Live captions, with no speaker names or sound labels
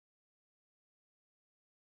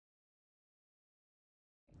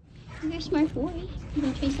You're a smart boy. You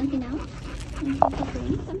want to try something out? You want to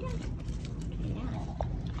come down? Yeah.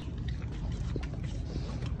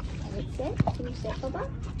 Alright, sit. Can you sit, Boba?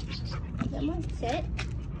 Come on, sit.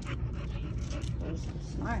 You're so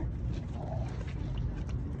smart.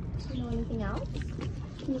 Do you know anything else?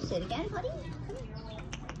 Can you sit again, buddy?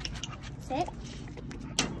 Sit.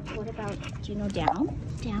 What about, do you know down?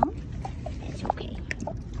 Down? That's okay.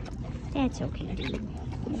 That's okay, dude.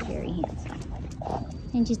 You're very handsome.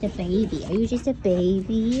 And just a baby. Are you just a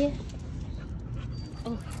baby?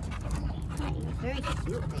 Oh, hi. Very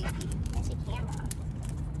cute, baby. That's a camera.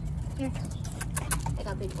 Here. I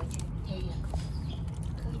got a big one. Here you go.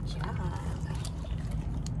 Good job.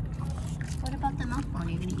 What about the mouth bone? Are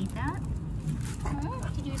you going to eat that?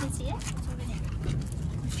 Did you even see it? It's over there.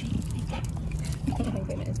 Right there. Oh my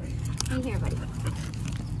goodness. Right here, buddy.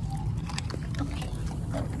 Okay.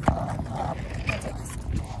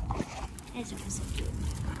 That's so cute.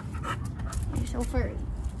 You're so furry.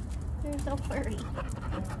 You're so furry.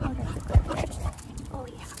 Oh, that's a good one. Oh,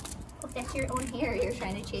 yeah. Oh, that's your own hair. You're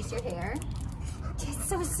trying to chase your hair. That's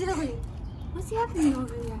so silly. What's happening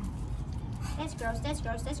over there? That's gross. That's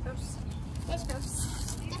gross. That's gross. That's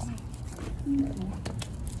gross. That's...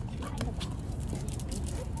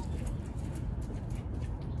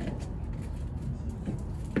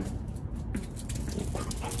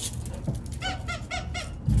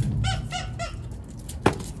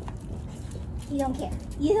 You don't care.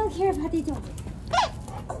 You don't care about the dog.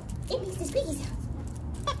 It makes the squeaky sound.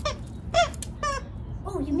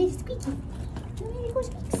 Oh, you made it squeaky. You made it go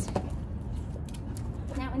squeaks.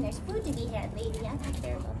 Not when there's food to be had, lady. I'm not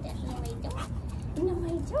care about that. No, I don't. No, I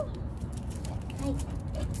don't.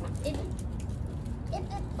 It's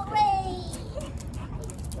a hooray!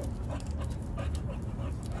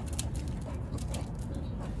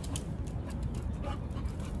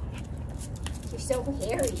 You're so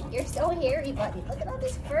hairy. You're so hairy, buddy. Look at all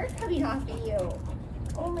this fur coming off of you.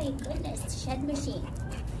 Oh my goodness. Shed machine.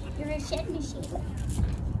 You're a shed machine.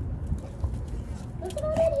 Look at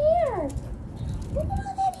all that hair. Look at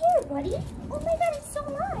all that hair, buddy. Oh my god, it's so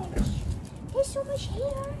much. There's so much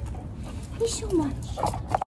hair. There's so much.